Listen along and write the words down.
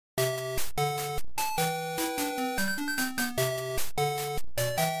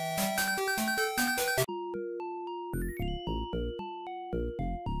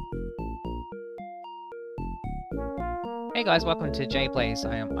Hey guys, welcome to JPlays.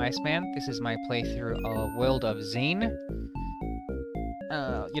 I am Iceman. This is my playthrough of World of Xeen.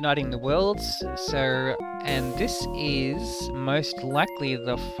 Uniting the worlds. And this is most likely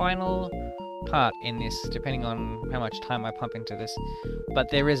the final part in this, depending on how much time I pump into this. But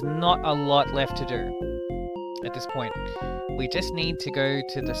there is not a lot left to do at this point. We just need to go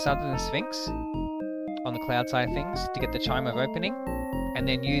to the southern Sphinx on the cloud side of things to get the chime of opening, and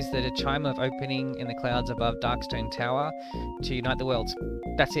then use the chime of opening in the clouds above Darkstone Tower to unite the worlds.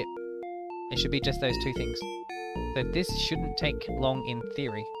 That's it. It should be just those two things. So this shouldn't take long in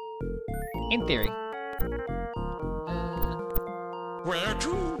theory. In theory. Where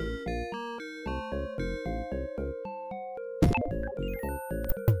to?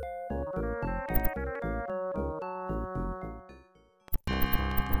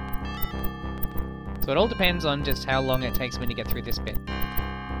 So it all depends on just how long it takes me to get through this bit.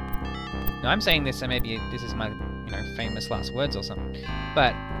 Now I'm saying this, so maybe this is my, famous last words or something.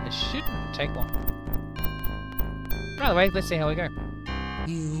 But it shouldn't take long. Either way, let's see how we go.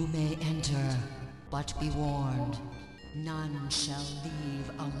 You may enter, but be warned, none shall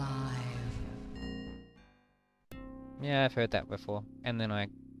leave alive. Yeah, I've heard that before. And then I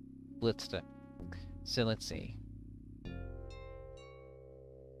blitzed it. So let's see.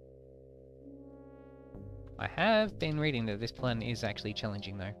 I have been reading that this plan is actually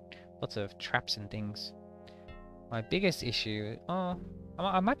challenging though. Lots of traps and things. My biggest issue... Oh,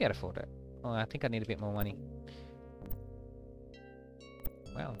 I might be able to afford it. Oh, I think I need a bit more money.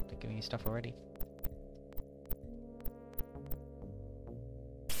 Wow, they're giving you stuff already.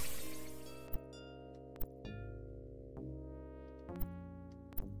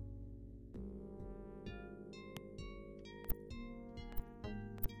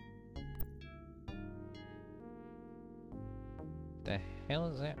 The hell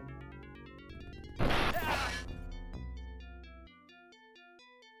is that?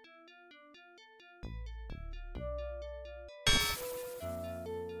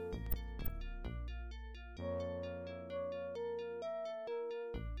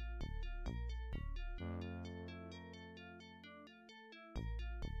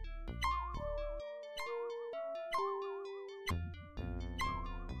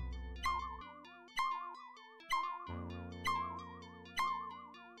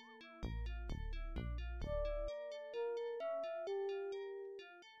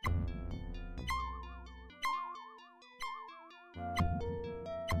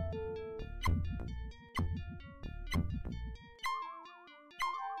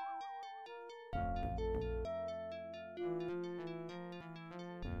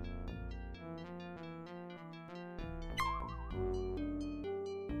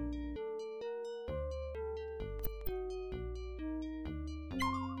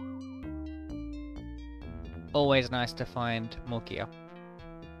 Always nice to find more gear.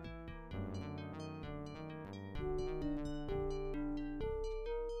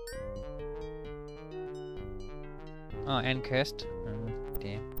 Oh, and cursed. Oh,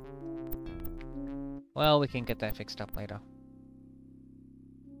 dear. Well, we can get that fixed up later.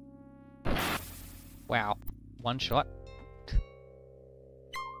 Wow. One shot.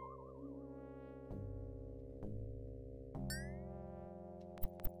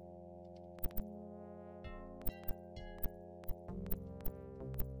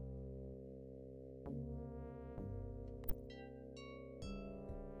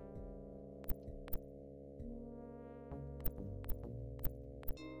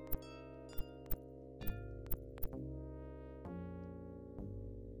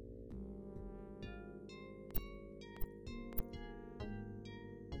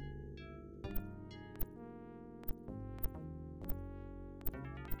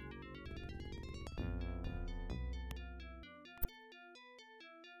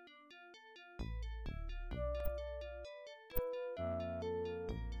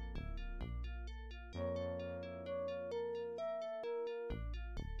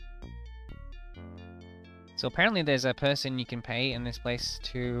 So apparently there's a person you can pay in this place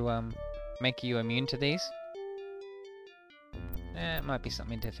to make you immune to these. It might be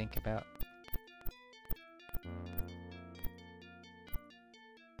something to think about.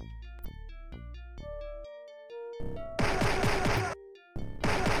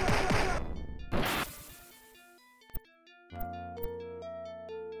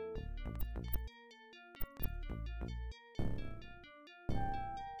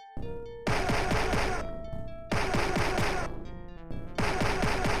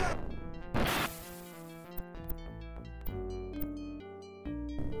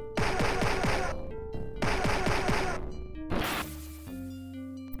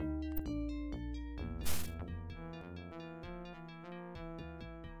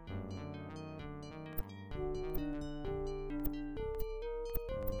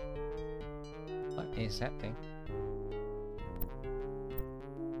 is that thing?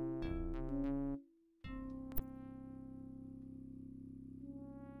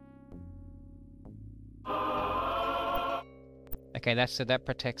 Okay, so that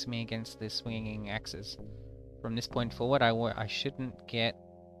protects me against the swinging axes. From this point forward, I shouldn't get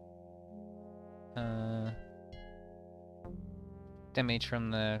damage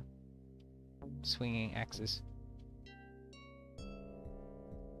from the swinging axes.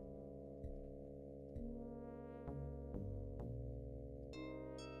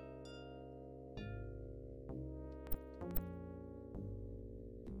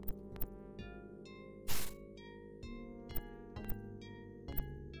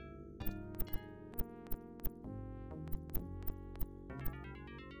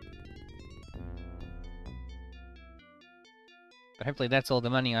 But hopefully that's all the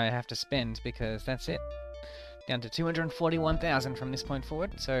money I have to spend, because that's it. Down to 241,000 from this point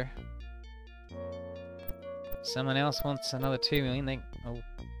forward, so... Someone else wants another 2 million, they... Oh.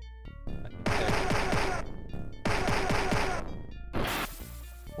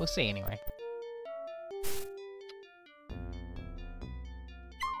 We'll see anyway.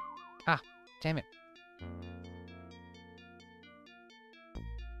 Ah, damn it.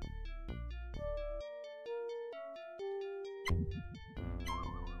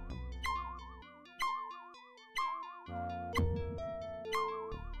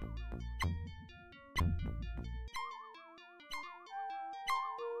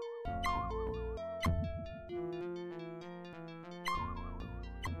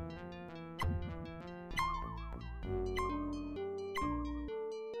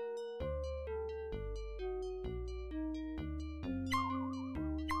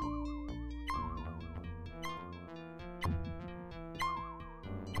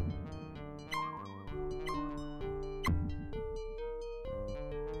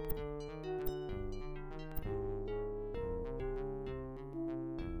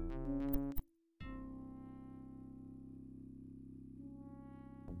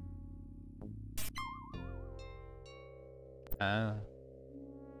 Oh.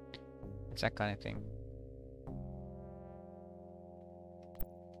 It's that kind of thing.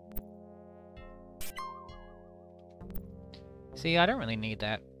 See, I don't really need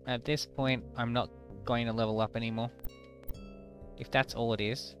that. At this point, I'm not going to level up anymore. If that's all it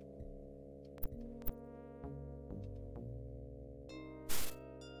is.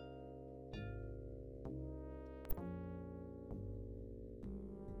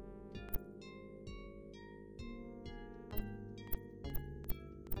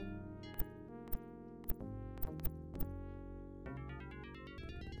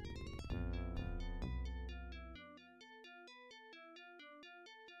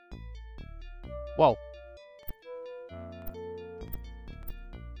 Whoa.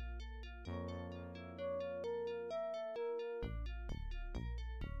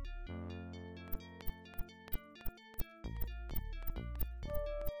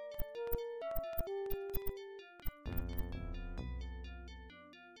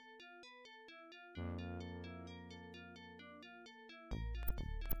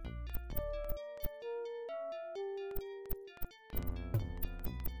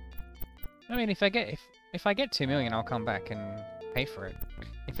 I mean, if I get 2 million, I'll come back and pay for it.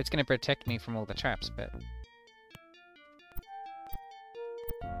 If it's going to protect me from all the traps, but...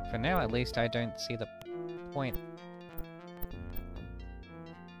 For now, at least, I don't see the point.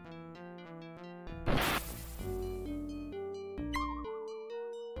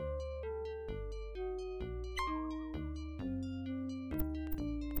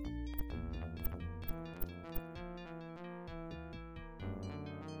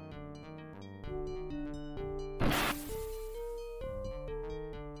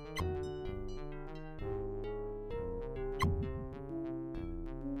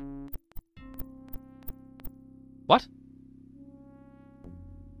 What?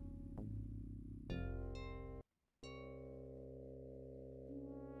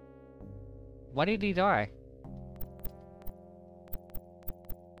 Why did he die?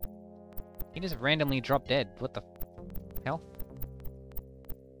 He just randomly dropped dead. What the hell?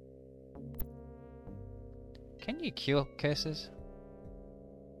 Can you cure curses?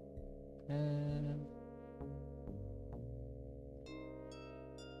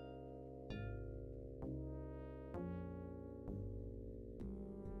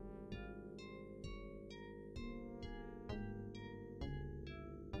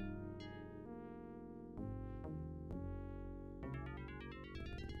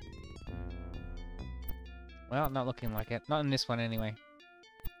 Well, not looking like it. Not in this one, anyway.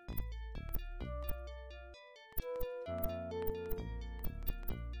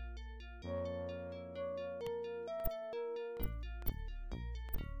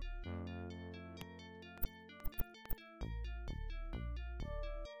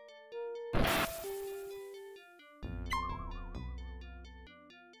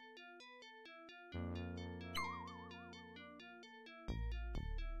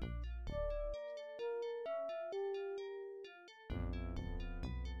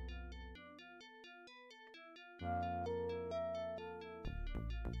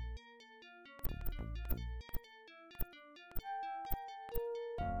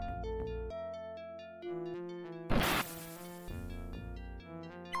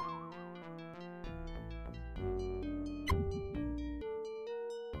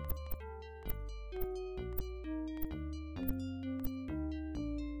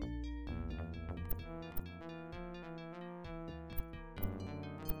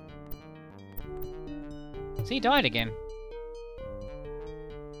 So he died again.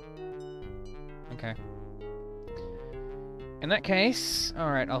 Okay. In that case,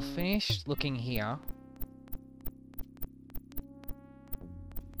 alright, I'll finish looking here.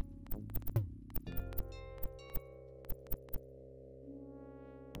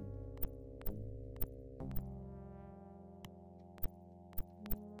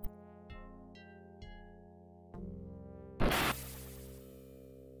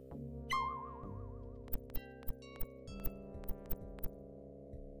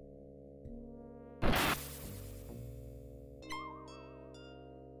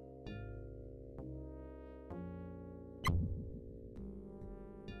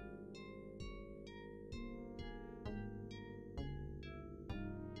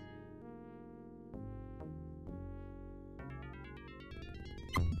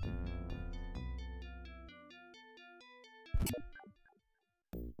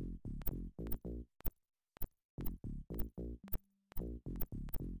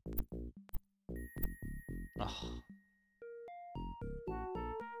 Oh.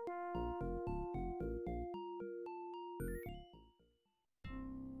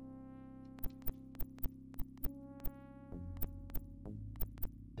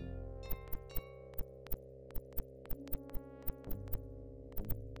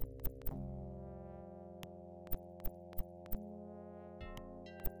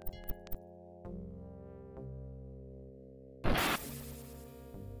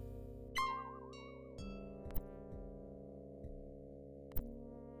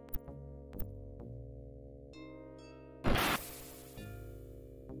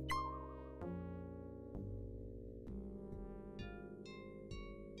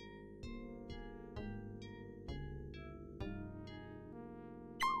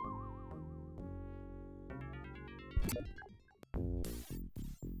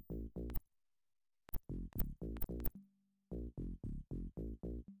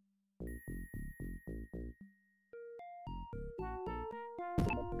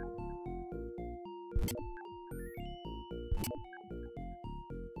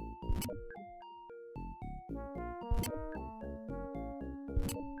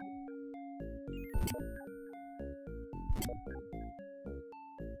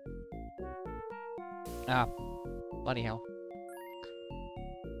 Ah, bloody hell.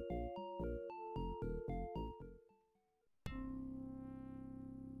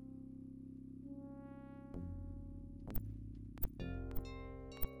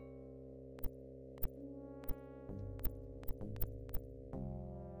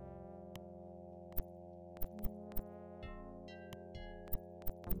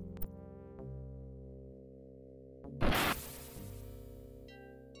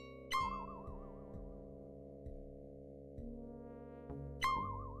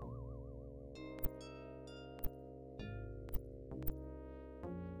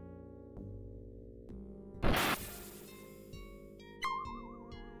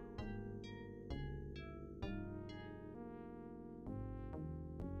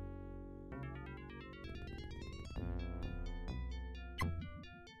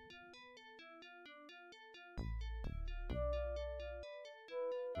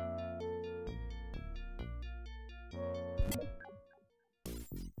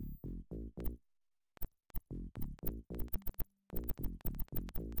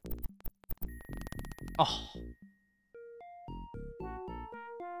 Oh.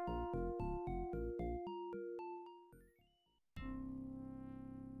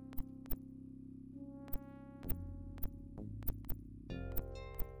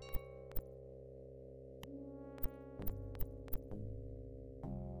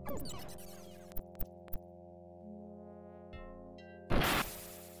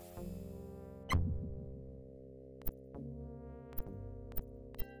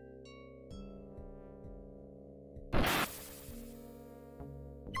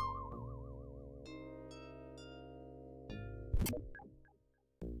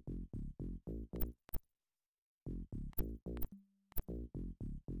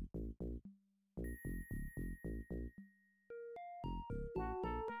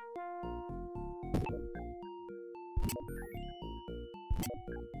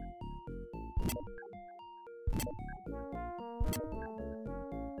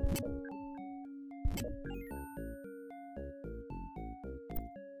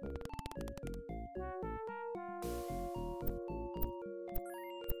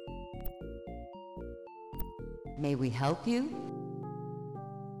 May we help you?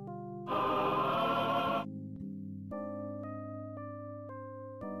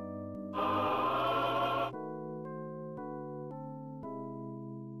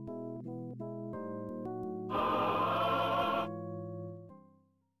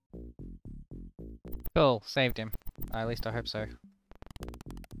 Cool, saved him. At least I hope so.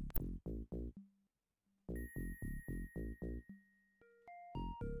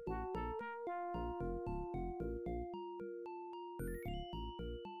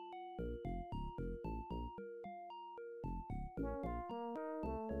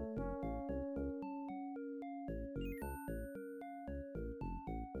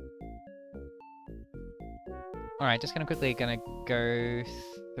 Alright, just quickly gonna go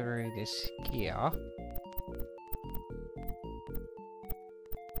through this here.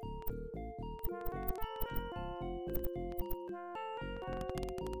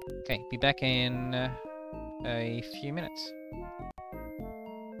 Okay, be back in a few minutes.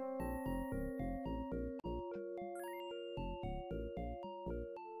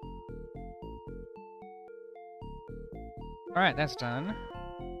 Alright, that's done.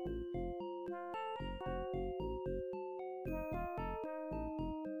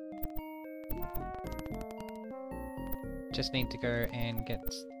 Just need to go and get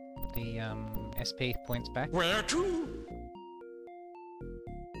the SP points back, Where to?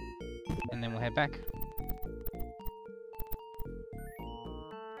 and then we'll head back.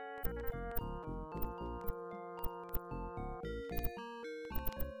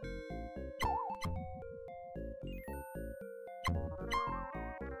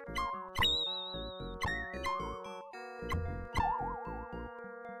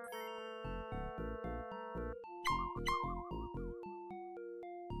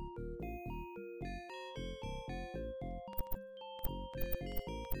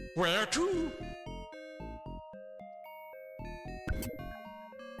 Where to?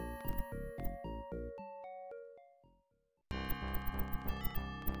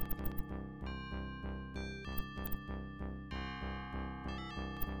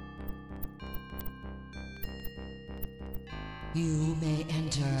 You may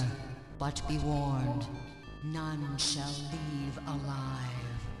enter, but be warned, none shall leave alive.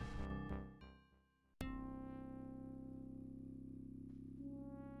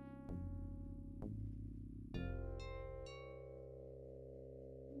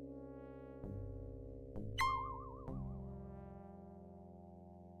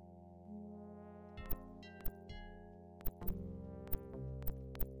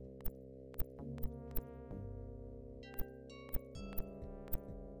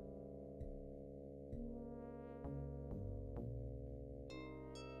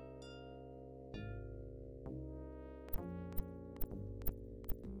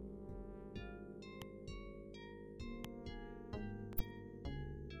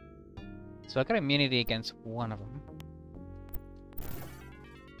 So I got immunity against one of them.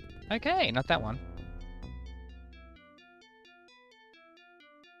 Okay, not that one.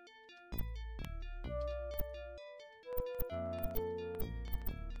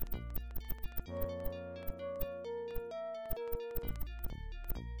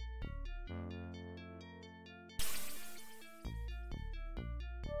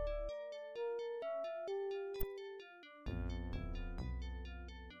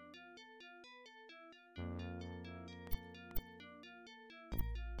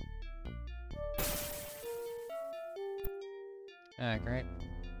 Ah, great.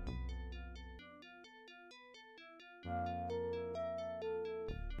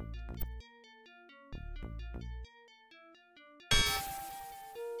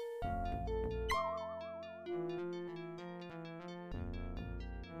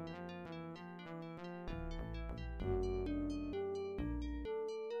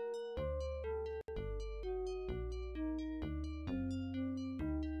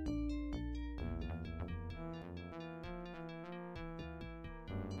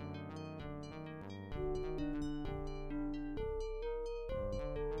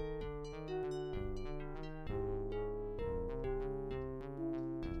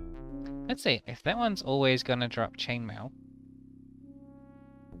 Let's see, if that one's always gonna drop chainmail.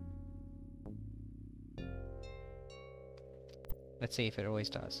 Let's see if it always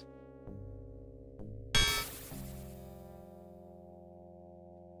does.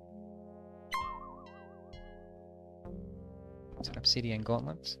 Is that obsidian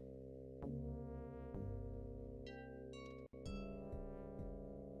gauntlets?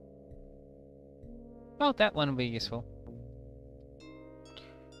 Well, that one will be useful.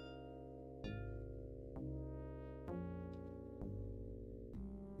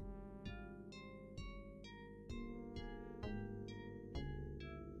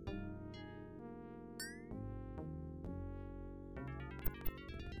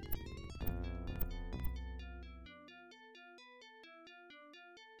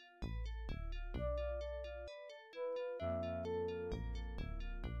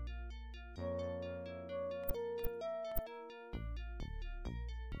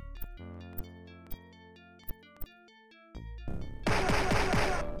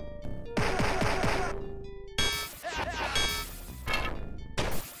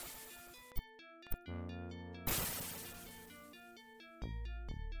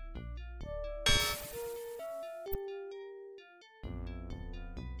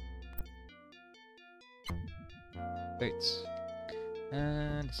 Boots.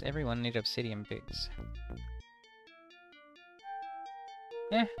 Does everyone need obsidian boots?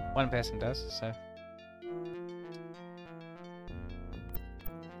 Yeah, one person does, so...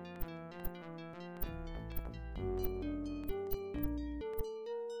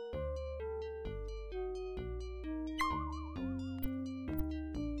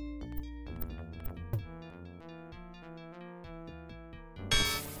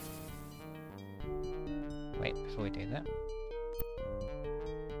 Wait, before we do that...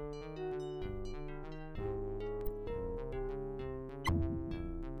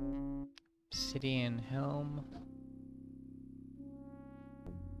 Obsidian helm...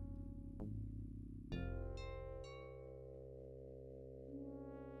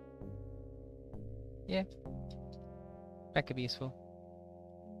 Yeah. That could be useful.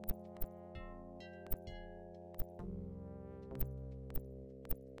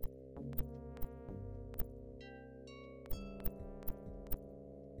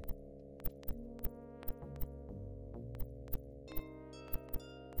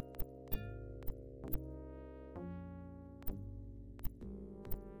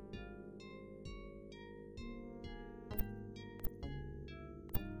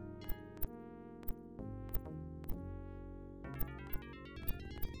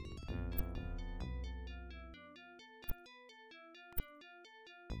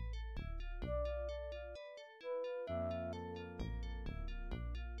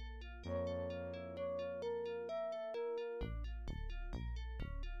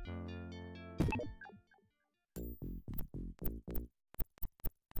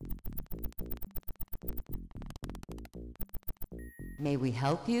 May we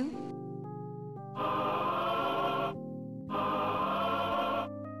help you?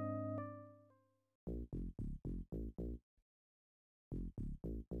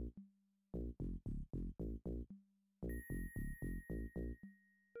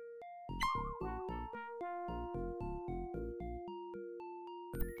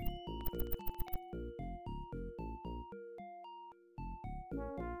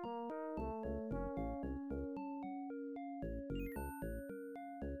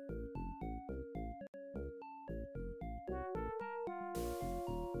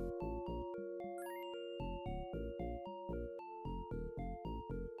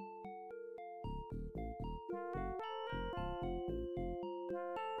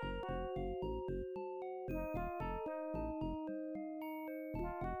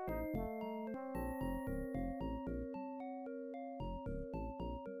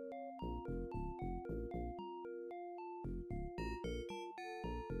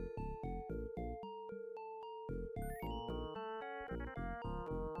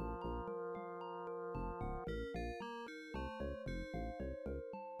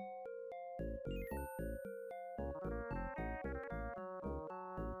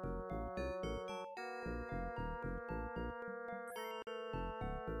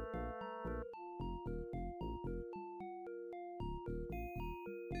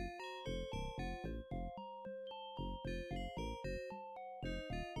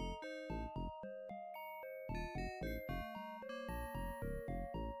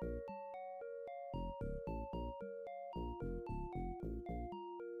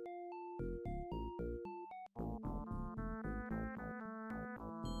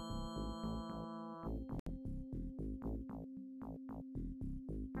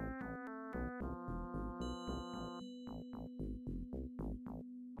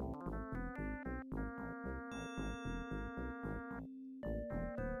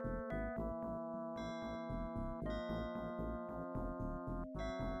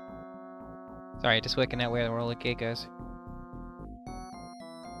 Sorry, just working out where all the gear goes.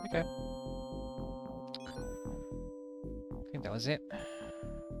 Okay. I think that was it.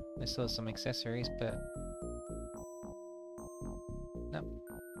 I saw some accessories, but... Nope.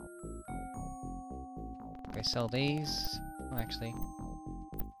 Okay, sell these. Oh, actually...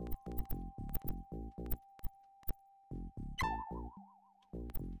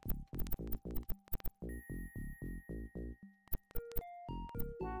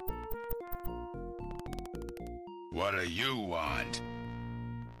 What do you want?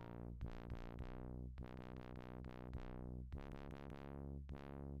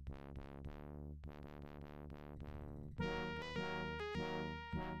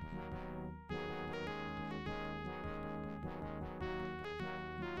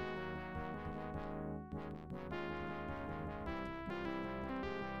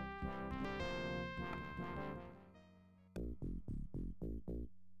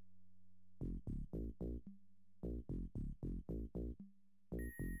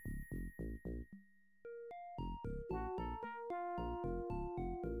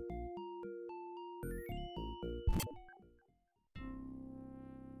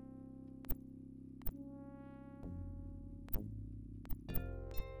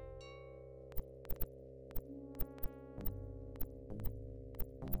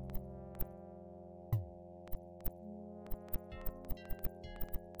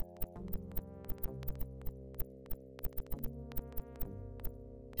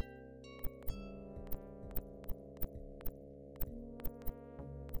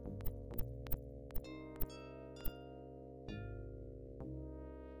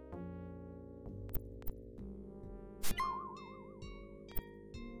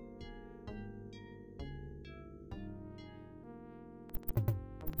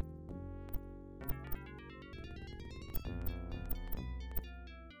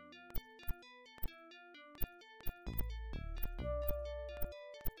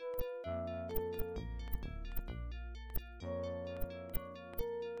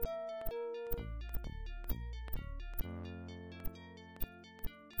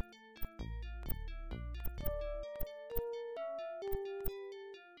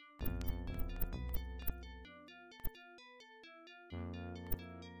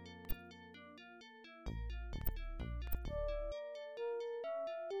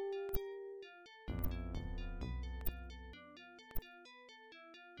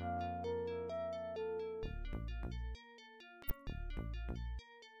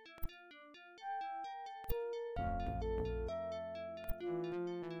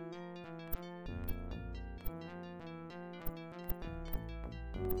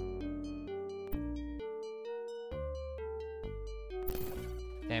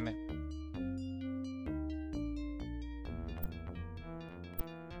 Damn it.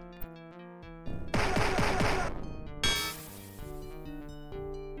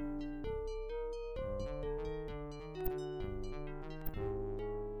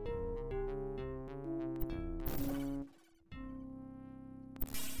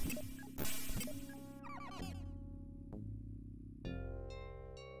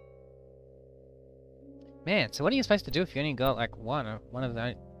 Man, so what are you supposed to do if you only got like one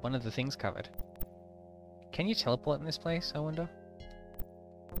of the things covered? Can you teleport in this place, I wonder?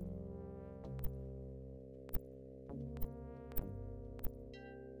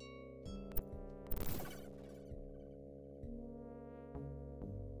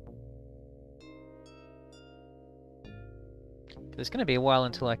 It's gonna be a while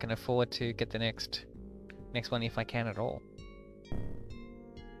until I can afford to get the next one if I can at all.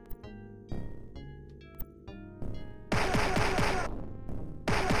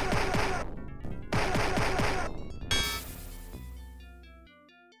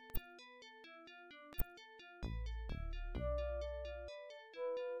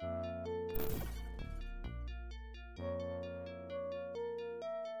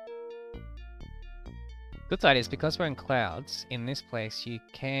 Good side is because we're in clouds, in this place you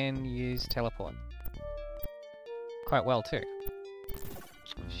can use teleport. Quite well too.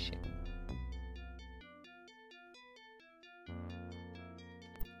 Shit.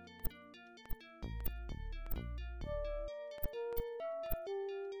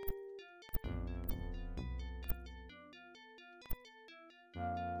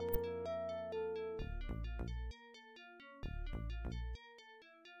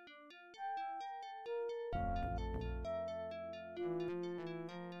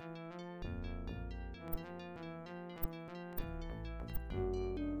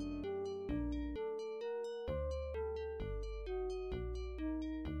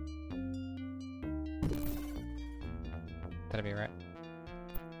 That'll be right.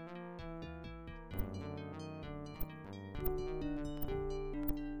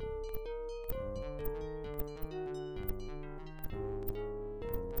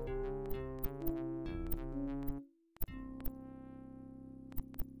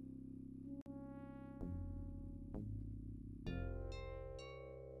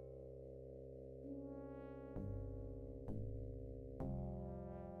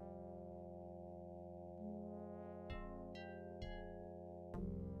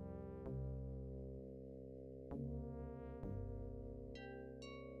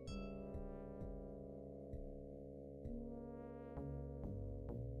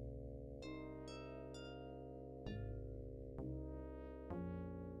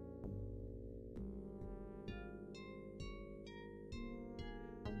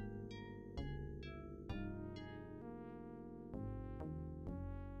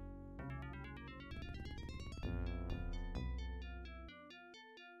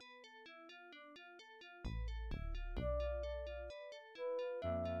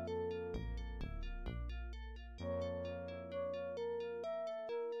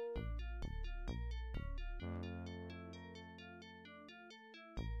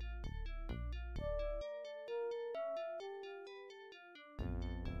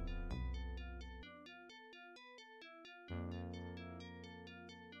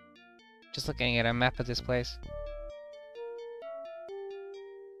 Just looking at a map of this place.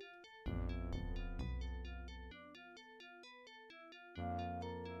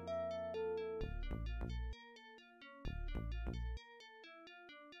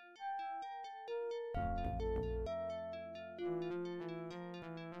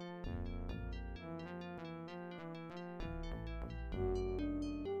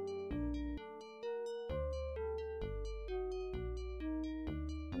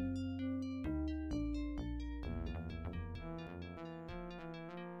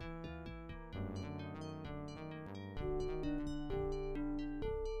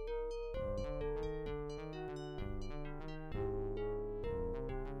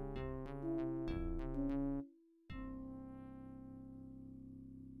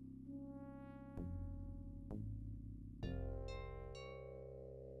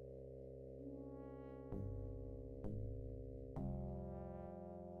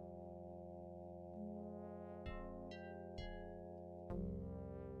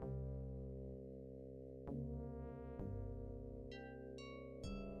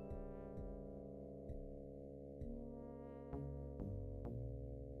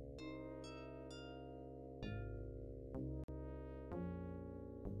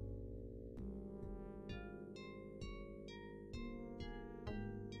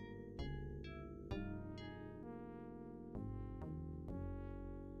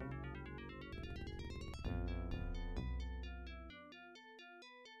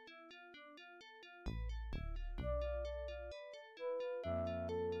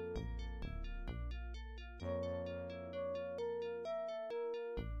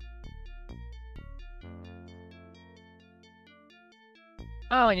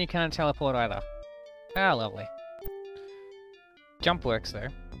 Oh, and you can't teleport either. Ah, lovely. Jump works though.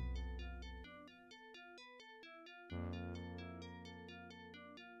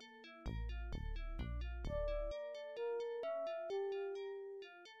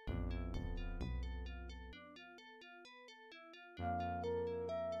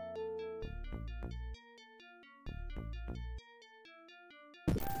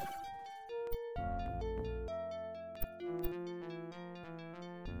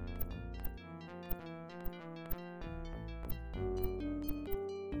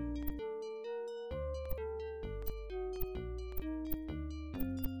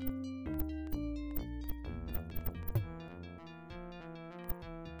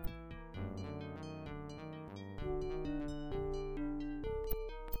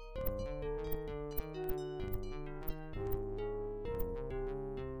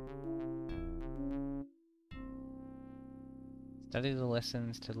 Study the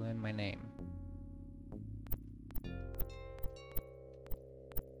lessons to learn my name.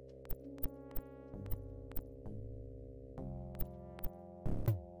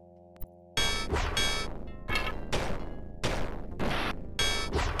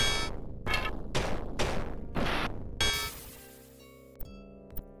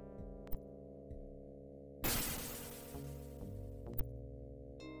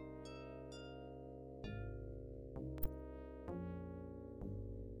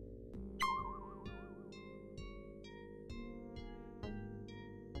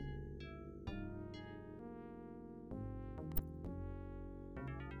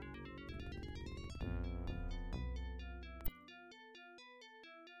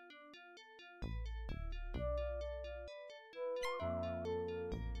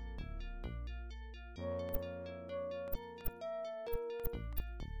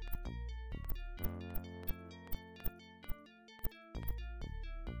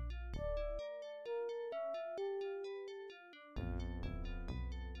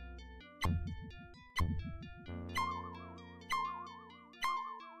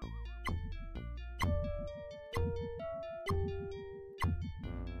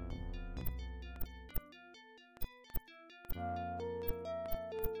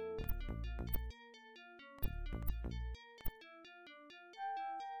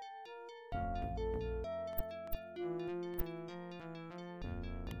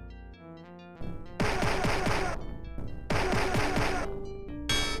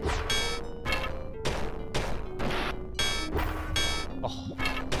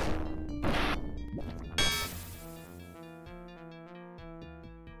 Oh.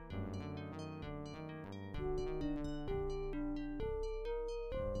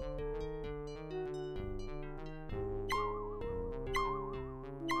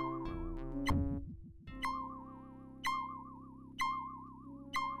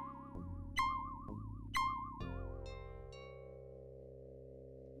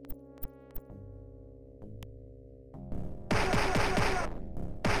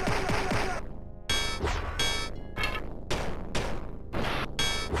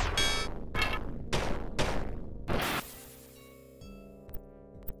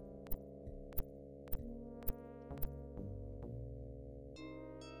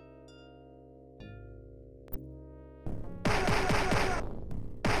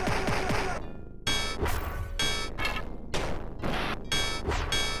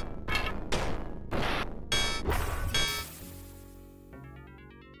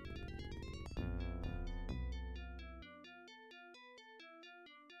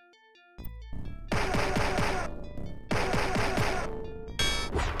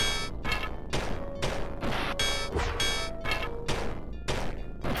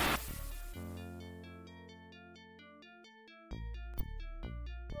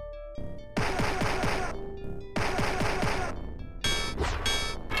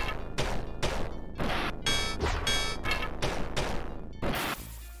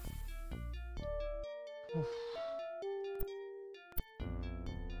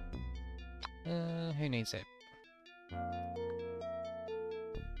 Who needs it?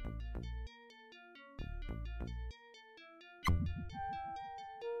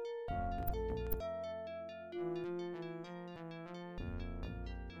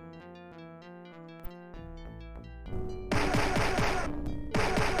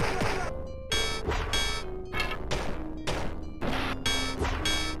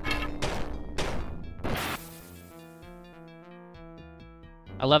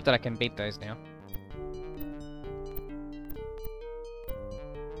 I love that I can beat those now.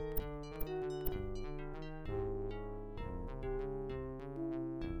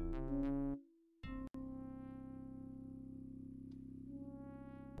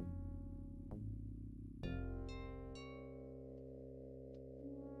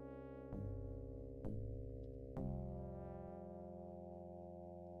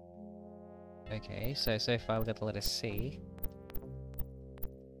 Okay, so far we've got the letter C.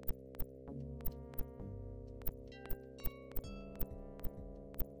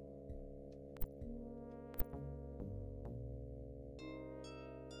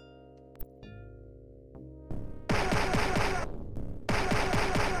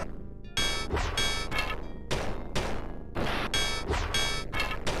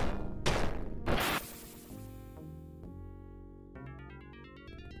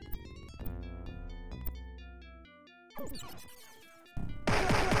 Oh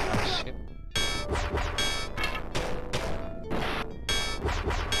shit.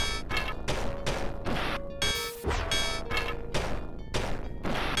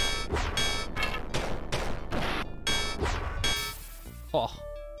 Oh.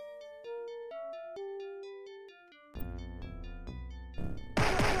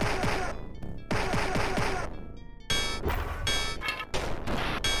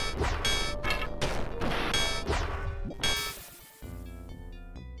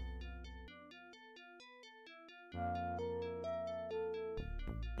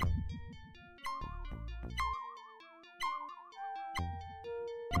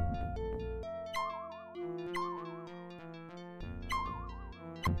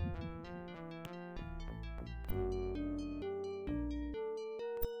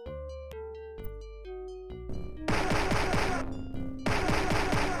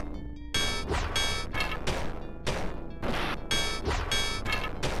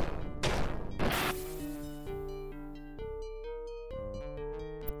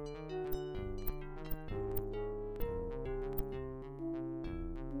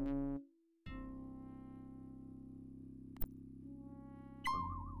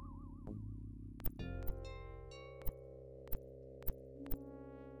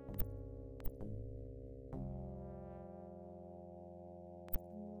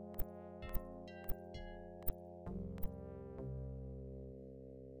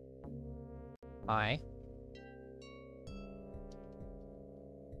 Hi.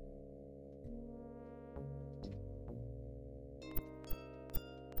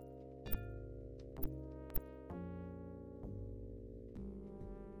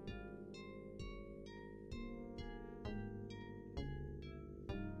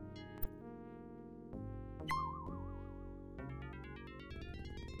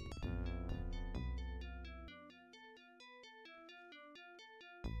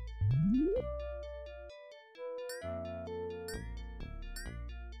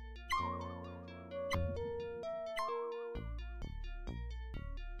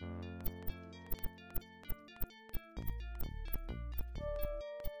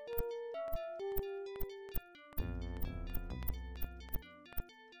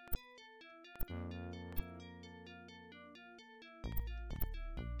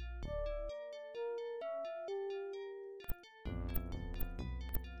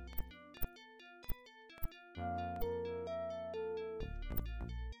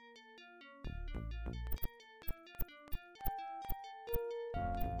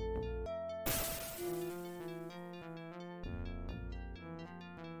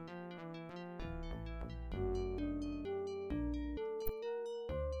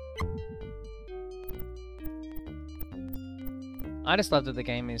 I just love that the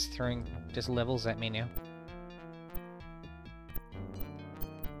game is throwing just levels at me now.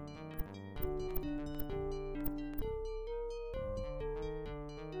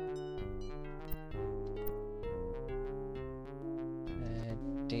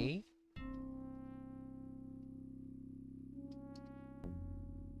 D.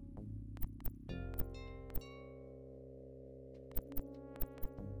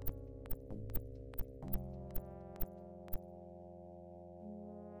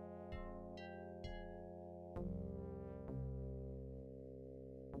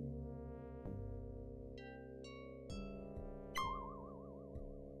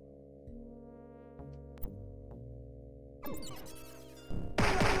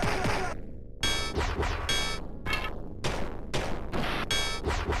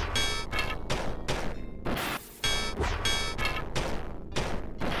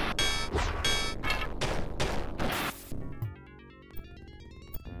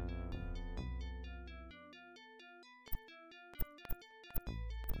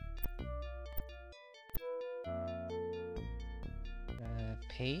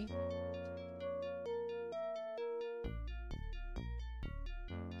 P.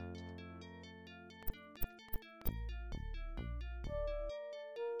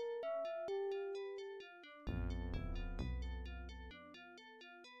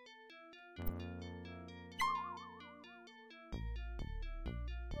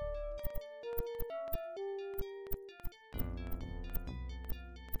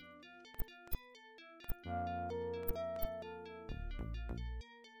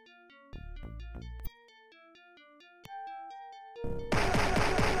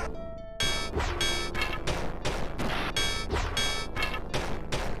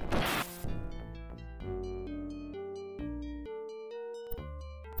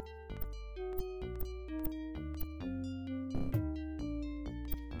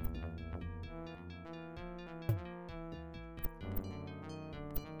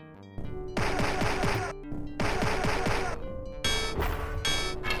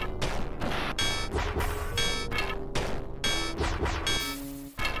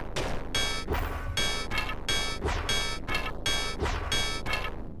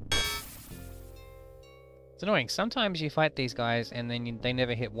 It's annoying. Sometimes you fight these guys and then they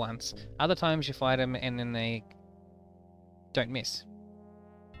never hit once. Other times you fight them and then they don't miss.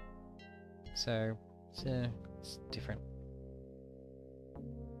 So, it's different.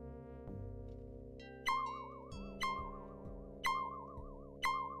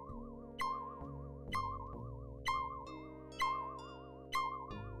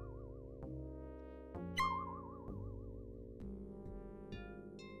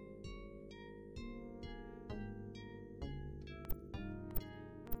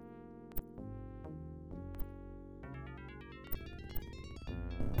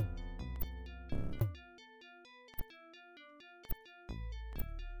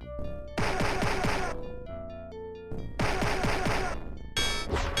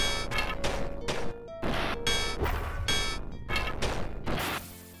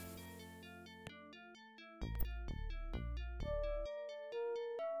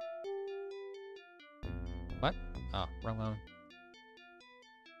 What? Oh, wrong one.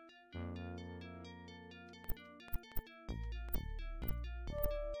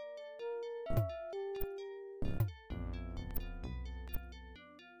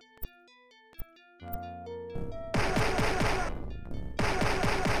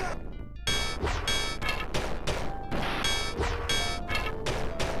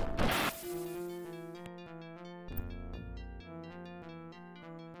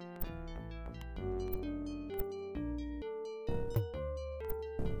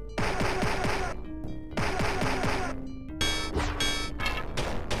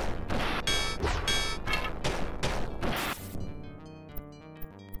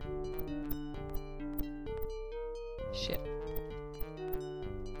 Shit.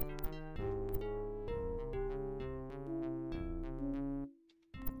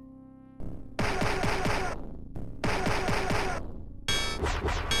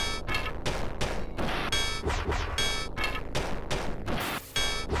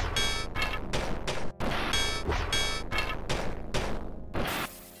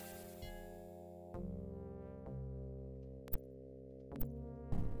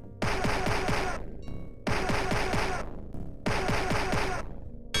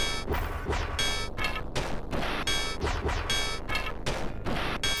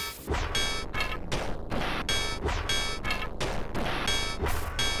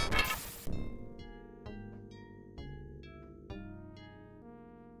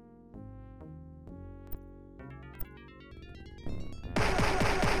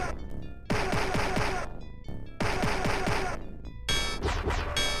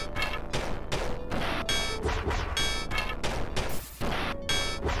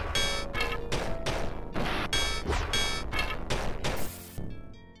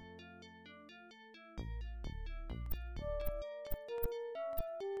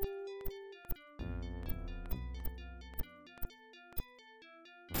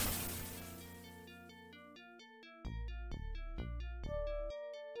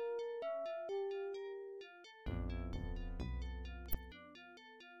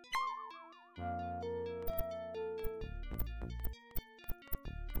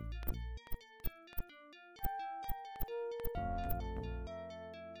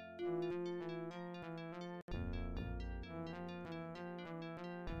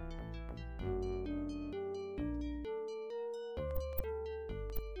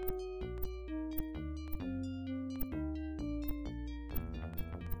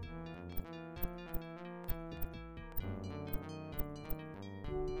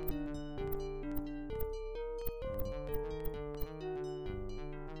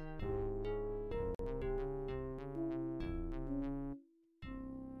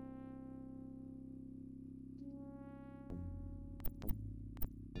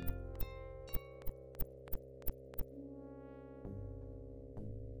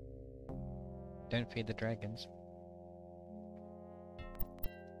 Don't feed the dragons.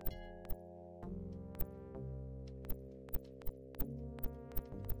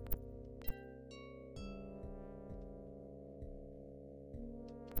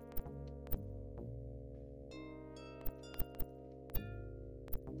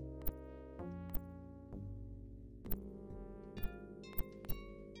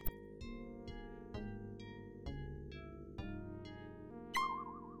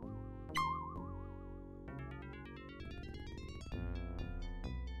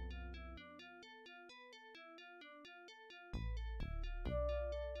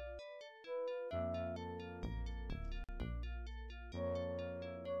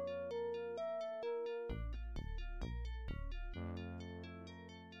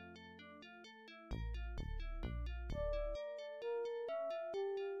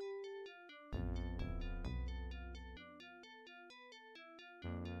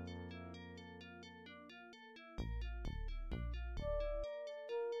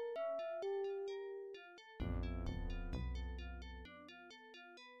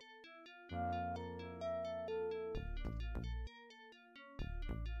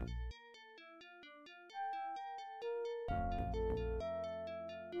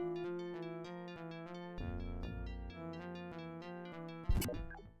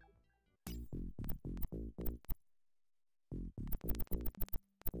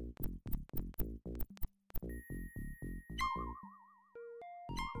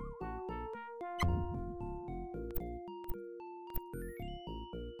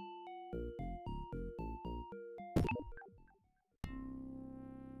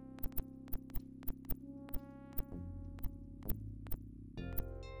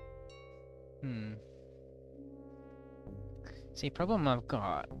 Hmm. See, problem I've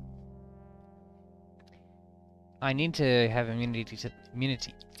got. I need to have immunity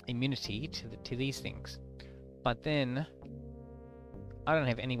to these things, but then I don't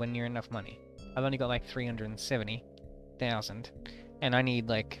have anywhere near enough money. I've only got like 370,000, and I need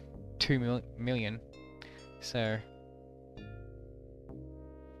like 2 million. So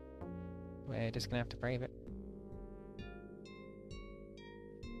we're just gonna have to brave it.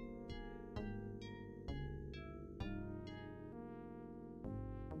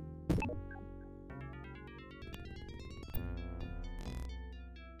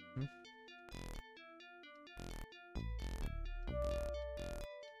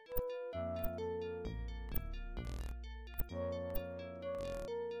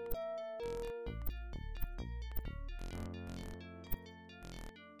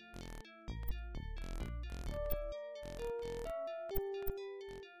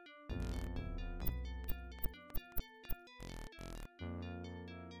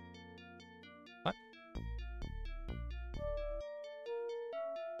 What?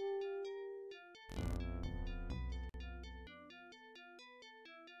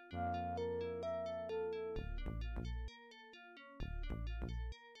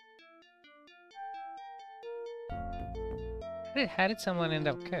 How did someone end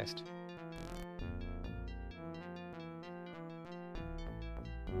up cursed?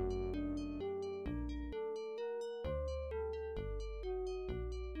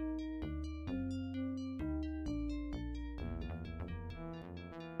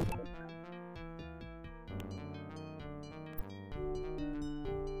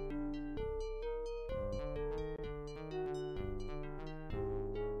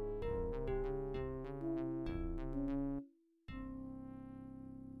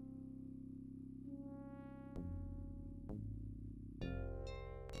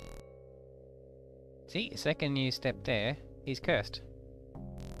 See, second you step there, he's cursed.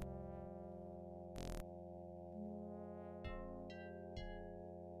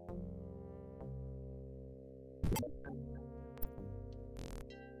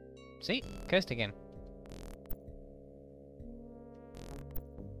 See? Cursed again.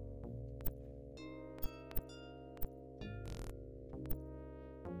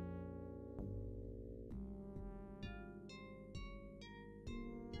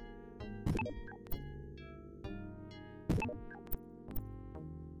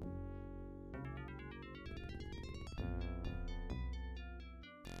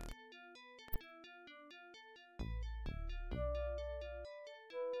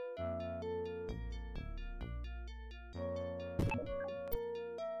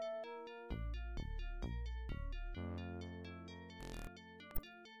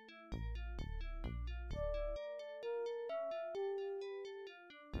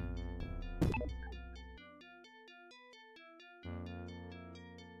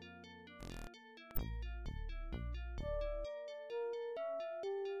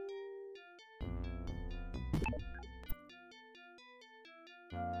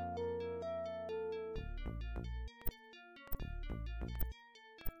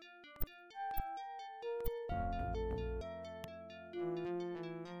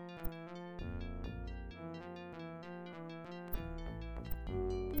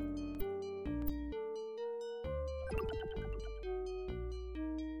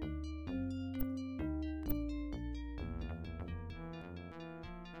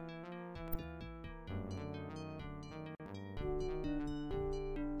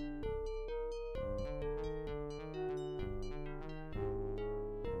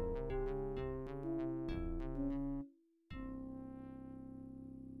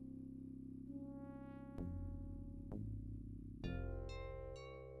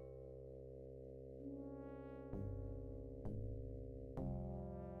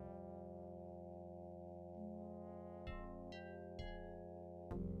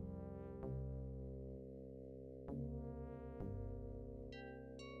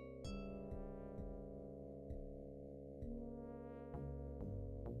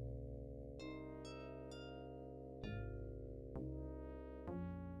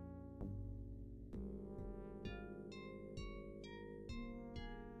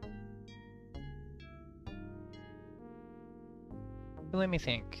 Let me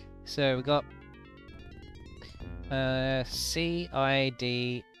think. So we got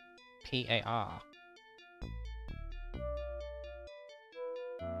CIDPAR.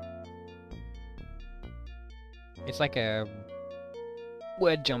 It's like a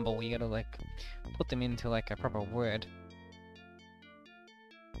word jumble. You gotta like put them into like a proper word.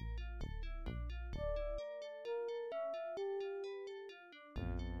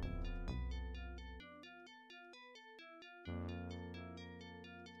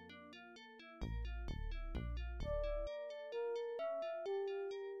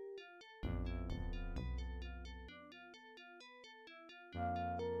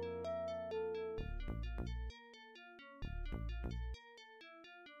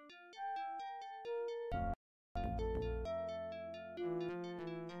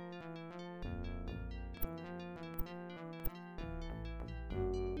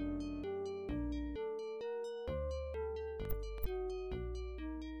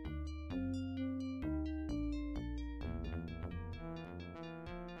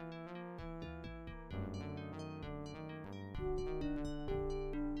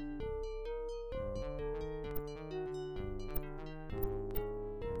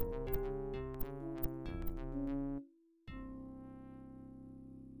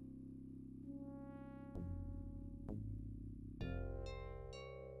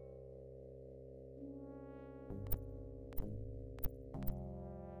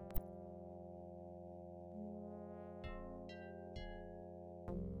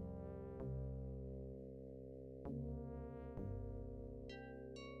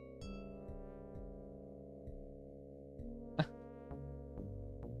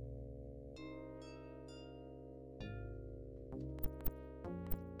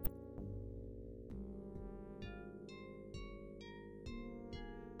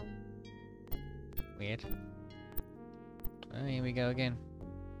 Weird. Oh, here we go again.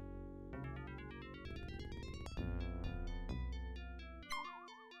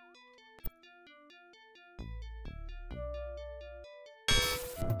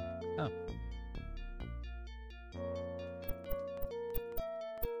 Oh.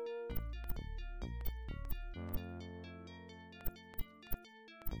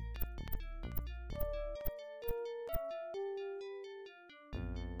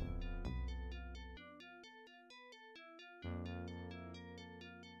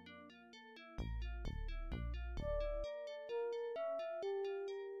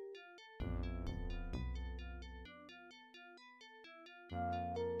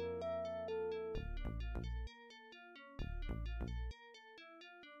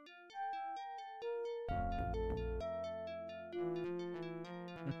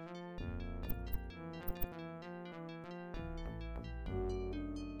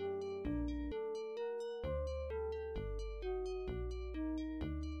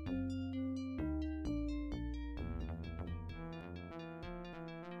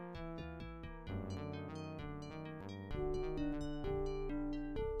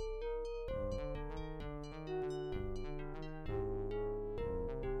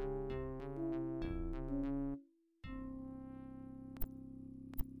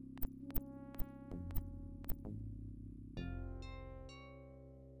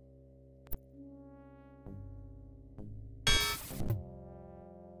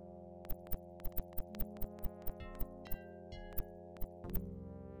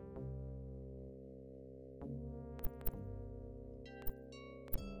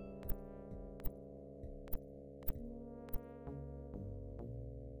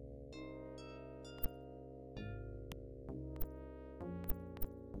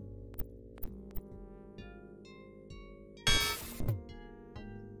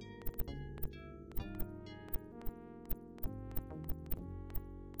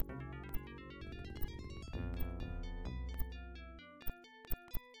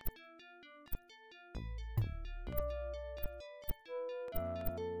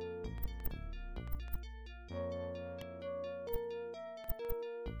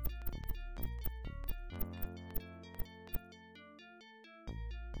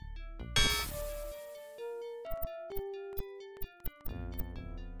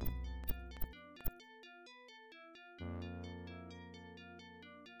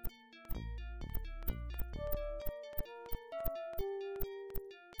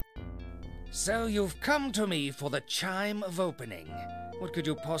 So you've come to me for the chime of opening. What could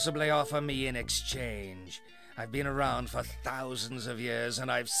you possibly offer me in exchange? I've been around for thousands of years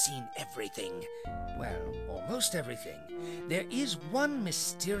and I've seen everything. Well, almost everything. There is one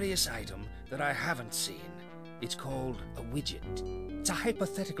mysterious item that I haven't seen. It's called a widget. It's a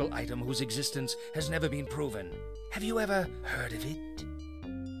hypothetical item whose existence has never been proven. Have you ever heard of it?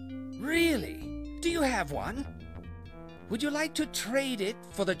 Really? Do you have one? Would you like to trade it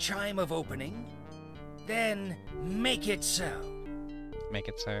for the chime of opening? Then make it so. Make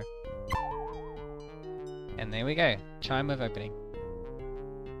it so. And there we go. Chime of opening.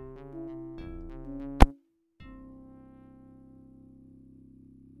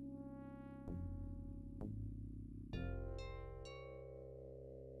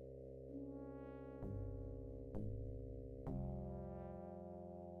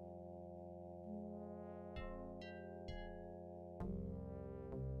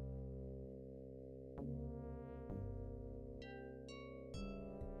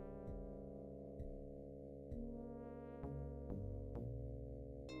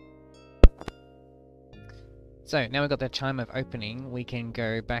 So, now we've got the chime of opening, we can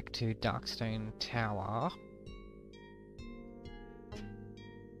go back to Darkstone Tower.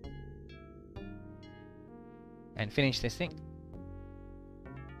 And finish this thing.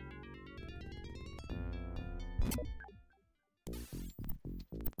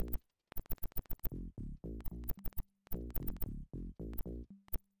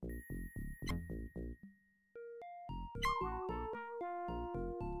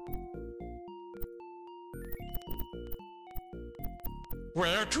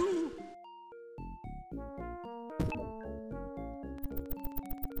 Where to?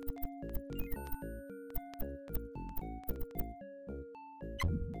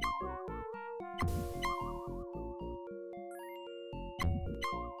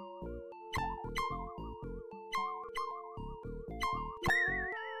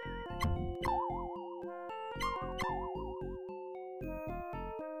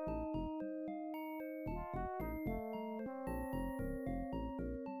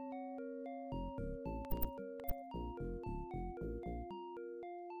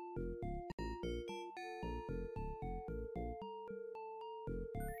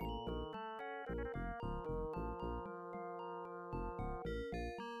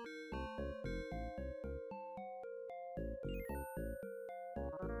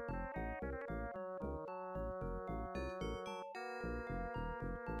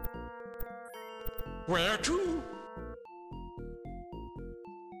 Where to?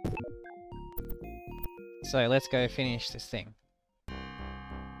 So let's go finish this thing.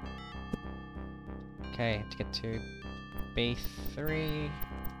 Okay, to get to B3.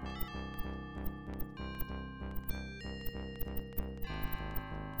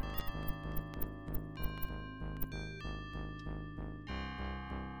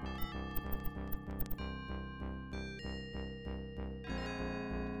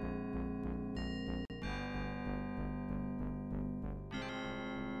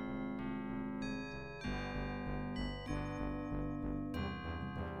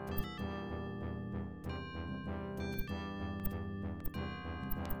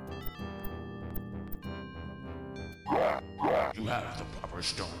 You have the proper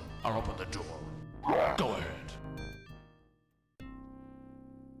stone. I'll open the door. Go ahead.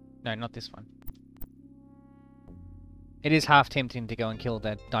 No, not this one. It is half tempting to go and kill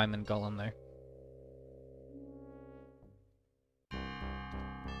that diamond golem though.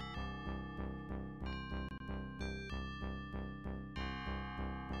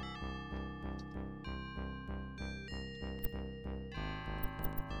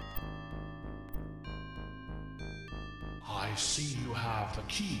 I see you have the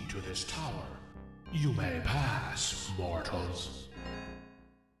key to this tower. You may pass, mortals.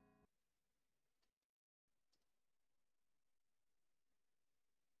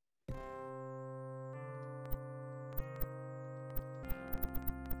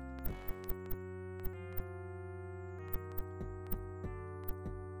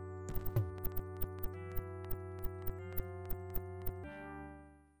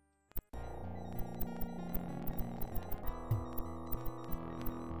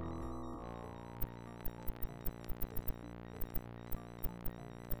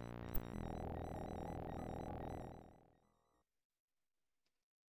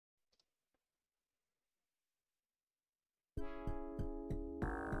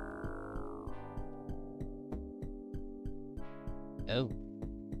 Oh.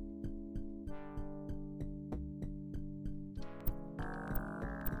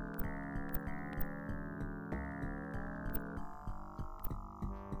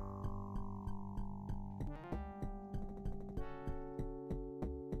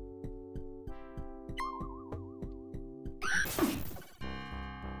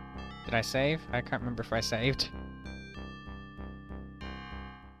 Did I save? I can't remember if I saved.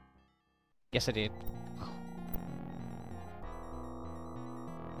 Yes, I did.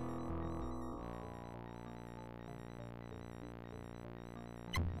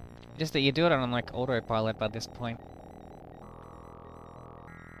 Just that you do it on like autopilot by this point.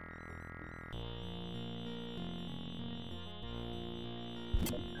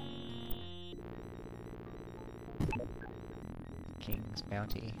 King's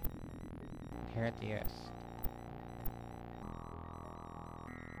bounty. Inherit the earth.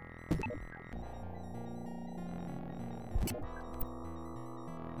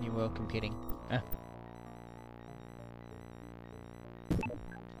 New world computing. Ah.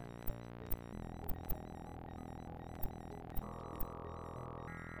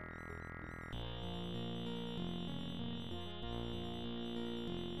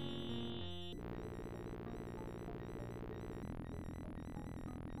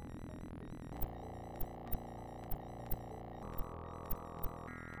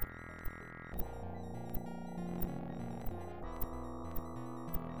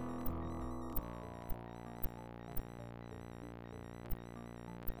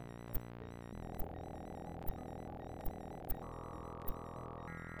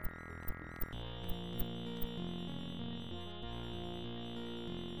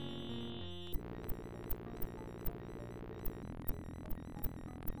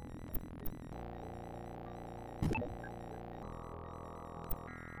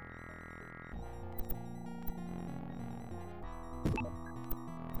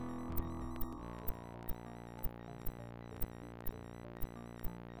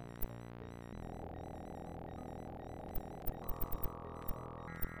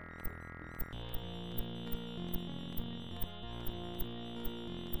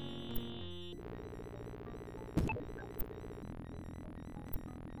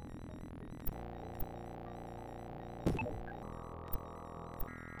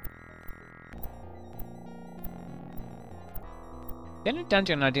 The only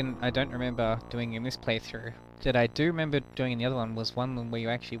dungeon I don't remember doing in this playthrough that I do remember doing in the other one was one where you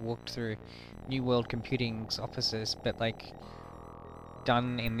actually walked through New World Computing's offices, but like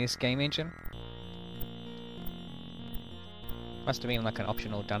done in this game engine. Must have been like an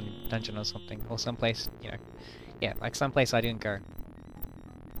optional dungeon or something, or someplace, you know, yeah, like someplace I didn't go.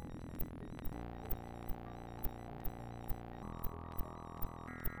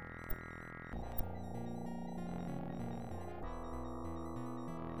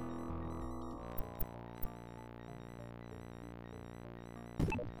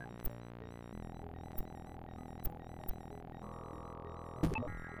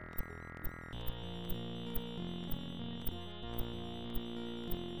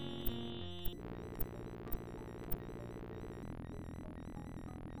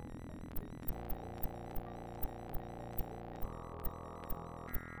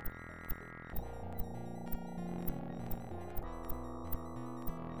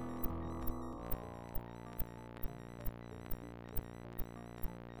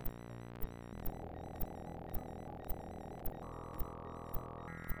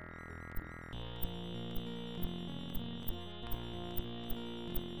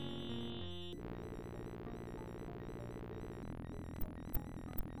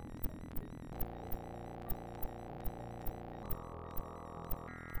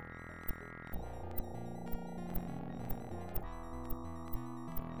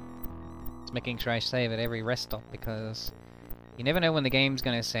 Making sure I save at every rest stop, because you never know when the game's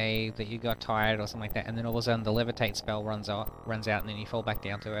gonna say that you got tired or something like that, and then all of a sudden the levitate spell runs out, and then you fall back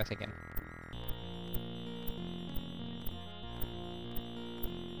down to earth again.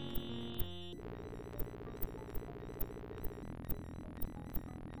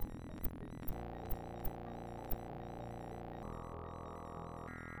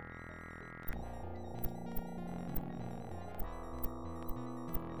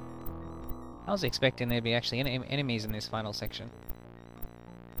 I was expecting there'd be actually enemies in this final section.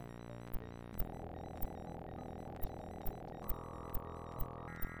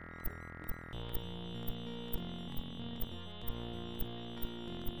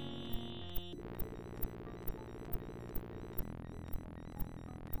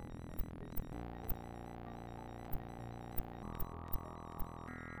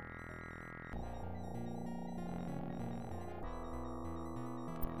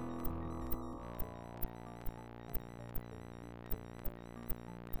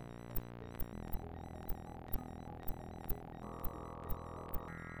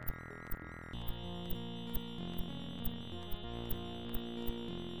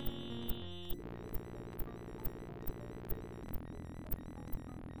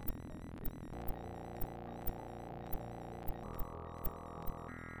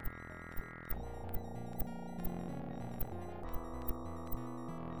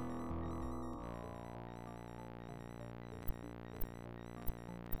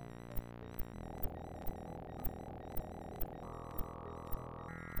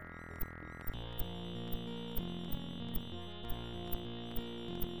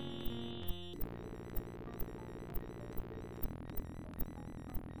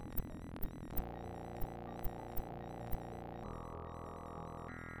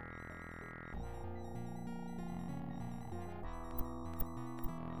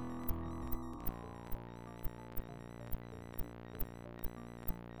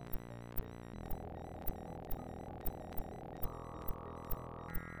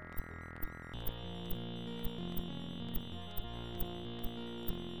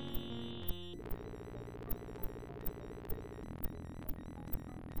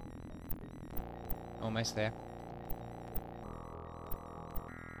 Almost there.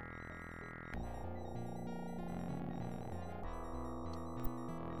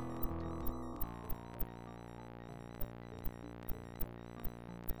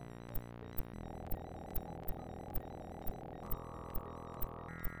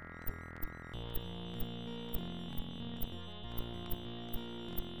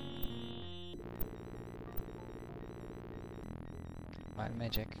 Mind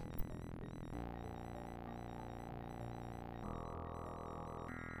magic.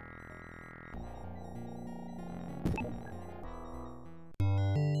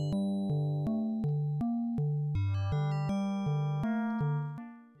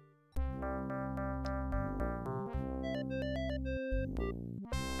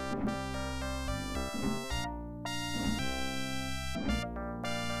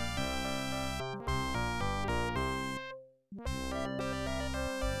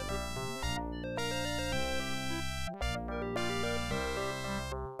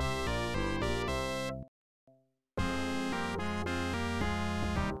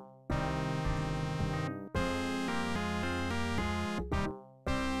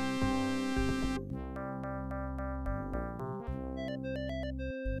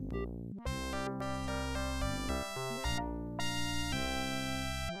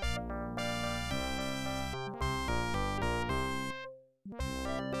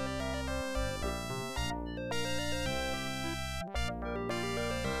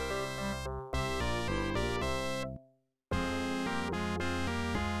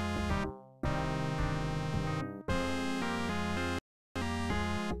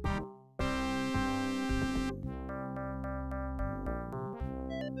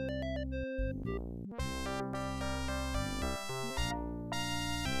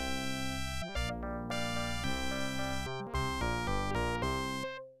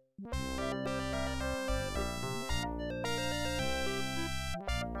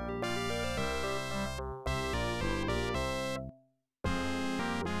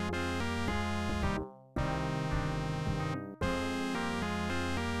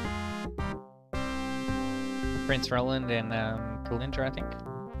 Prince Roland and Kalindra, I think.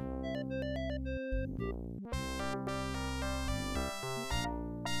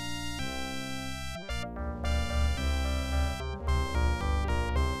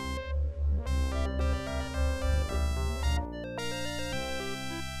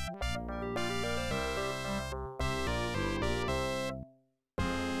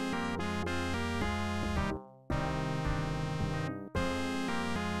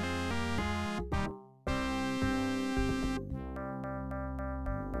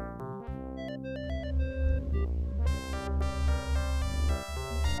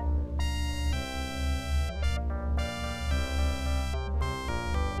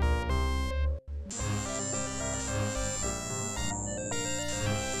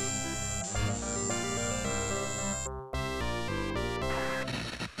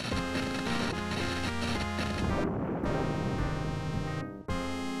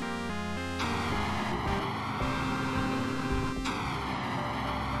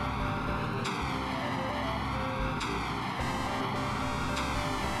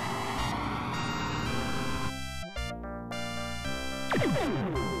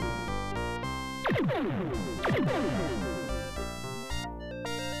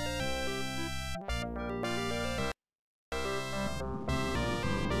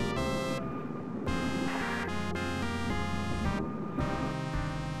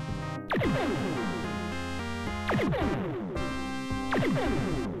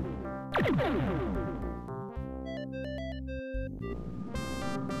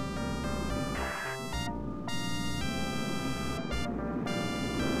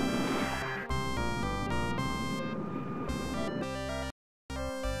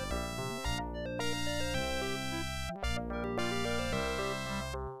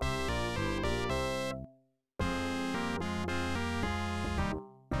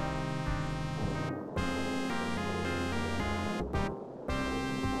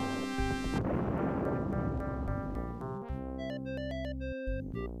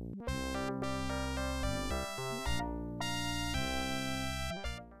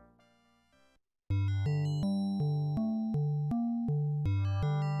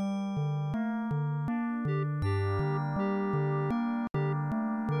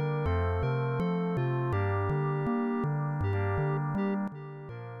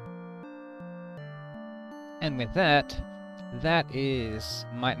 And with that, that is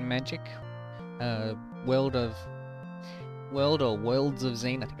Might and Magic, World or Worlds of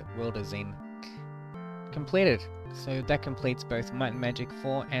Xeen, I think it's World of Xeen, completed. So that completes both Might and Magic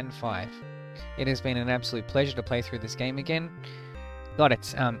 4 and 5. It has been an absolute pleasure to play through this game again. God,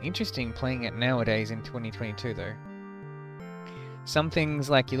 it's interesting playing it nowadays in 2022 though. Some things,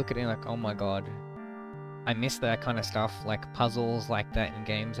 like, you look at it and like, oh my god, I miss that kind of stuff, like puzzles like that in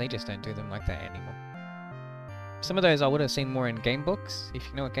games. They just don't do them like that anymore. Some of those I would have seen more in game books, if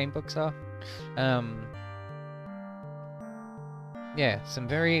you know what game books are. Yeah, some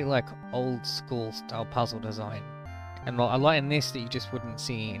very, like, old school style puzzle design. And a lot in this that you just wouldn't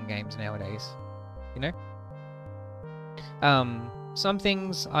see in games nowadays, you know? Some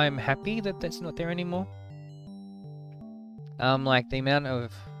things I'm happy that that's not there anymore. Like the amount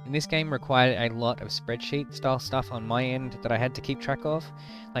of, in this game required a lot of spreadsheet style stuff on my end that I had to keep track of.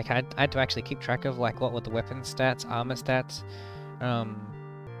 Like I had to actually keep track of, like, what were the weapon stats, armor stats,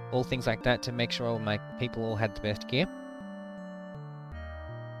 all things like that to make sure all my people all had the best gear.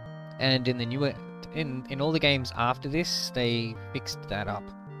 And in the newer, in all the games after this, they fixed that up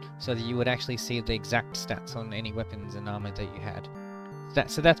so that you would actually see the exact stats on any weapons and armor that you had.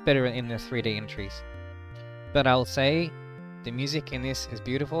 So that's better in the 3D entries. But I'll say the music in this is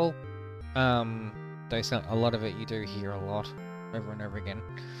beautiful. Though a lot of it you do hear a lot over and over again.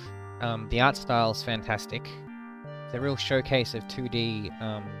 The art style is fantastic. It's a real showcase of 2D,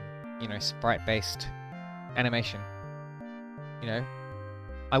 you know, sprite-based animation. You know,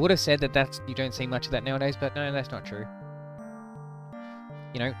 I would have said that you don't see much of that nowadays, but no, that's not true.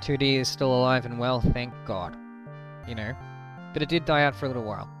 You know, 2D is still alive and well, thank God. You know, but it did die out for a little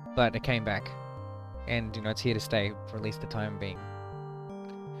while, but it came back. And, you know, it's here to stay for at least the time being.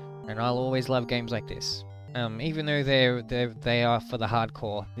 And I'll always love games like this. Even though they are for the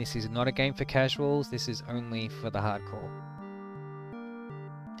hardcore. This is not a game for casuals, this is only for the hardcore.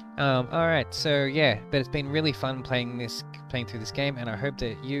 Alright, so yeah, but it's been really fun playing through this game, and I hope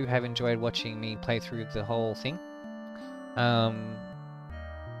that you have enjoyed watching me play through the whole thing. I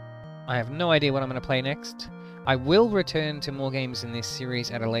have no idea what I'm going to play next. I will return to more games in this series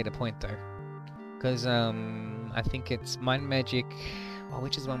at a later point though. Because, I think it's Might and Magic... Oh,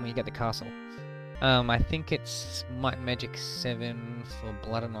 which is the one where you get the castle? I think it's Might and Magic 7 for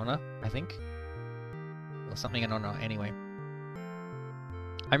Blood and Honor, I think. or something and not anyway.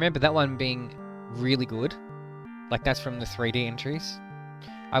 I remember that one being really good. Like, that's from the 3D entries.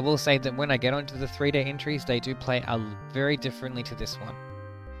 I will say that when I get onto the 3D entries, they do play very differently to this one.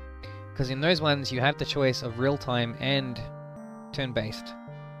 Because in those ones, you have the choice of real-time and turn-based.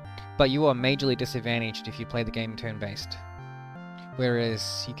 But you are majorly disadvantaged if you play the game turn-based.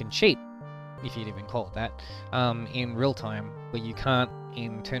 Whereas you can cheat, if you'd even call it that, in real-time, but you can't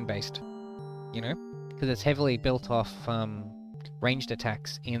in turn-based. You know? Because it's heavily built off ranged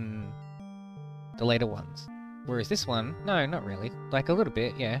attacks in the later ones. Whereas this one, no, not really. Like, a little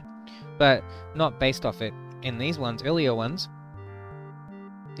bit, yeah. But not based off it. In these ones, earlier ones,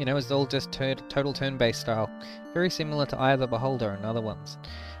 you know, it's all just total turn-based style. Very similar to Eye of the Beholder and other ones.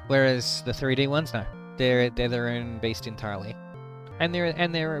 Whereas the 3D ones, no. They're their own beast entirely. And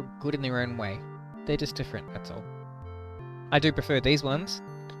they're good in their own way. They're just different, that's all. I do prefer these ones,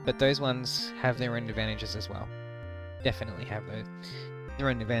 but those ones have their own advantages as well. Definitely have their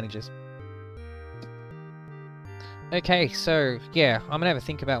own advantages. Okay, so, yeah, I'm gonna have a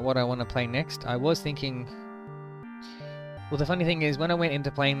think about what I want to play next. I was thinking... Well, the funny thing is, when I went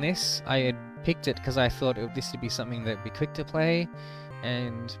into playing this, I had picked it because I thought this would be something that would be quick to play,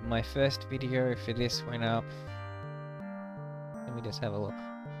 and my first video for this went up... Let me just have a look.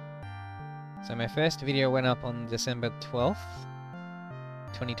 So my first video went up on December 12th,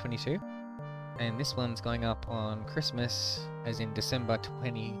 2022, and this one's going up on Christmas, as in December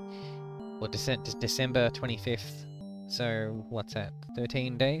 25th. So, what's that?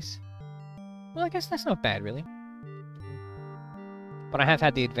 13 days? Well, I guess that's not bad, really. But I have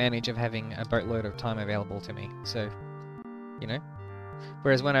had the advantage of having a boatload of time available to me, so, you know.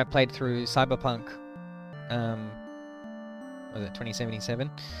 Whereas when I played through Cyberpunk, was it 2077?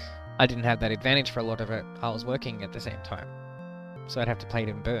 I didn't have that advantage for a lot of it. I was working at the same time. So I'd have to play it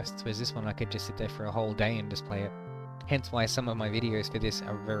in bursts, whereas this one I could just sit there for a whole day and just play it. Hence why some of my videos for this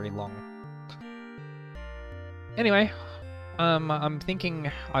are very long. Anyway, I'm thinking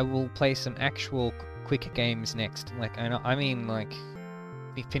I will play some actual quick games next. Like, I mean, like,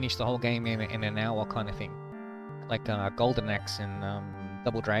 finish the whole game in an hour kind of thing. Like, Golden Axe and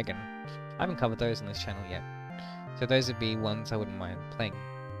Double Dragon. I haven't covered those on this channel yet. So those would be ones I wouldn't mind playing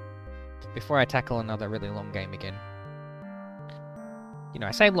before I tackle another really long game again. You know,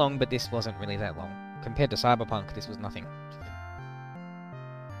 I say long, but this wasn't really that long. Compared to Cyberpunk, this was nothing.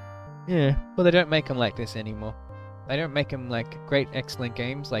 Yeah, well, they don't make them like this anymore. They don't make them like great, excellent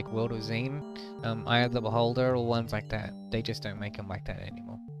games like World of Xeen, Eye of the Beholder, or ones like that. They just don't make them like that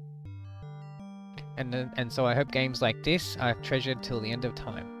anymore. And so I hope games like this are treasured till the end of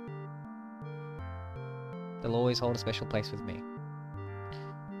time. They'll always hold a special place with me.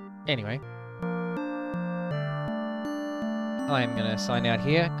 Anyway. I am gonna sign out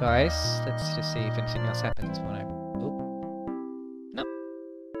here, guys. Let's just see if anything else happens when I... Oh. No.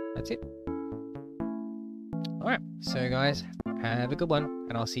 That's it. Alright, so guys, have a good one,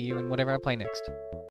 and I'll see you in whatever I play next.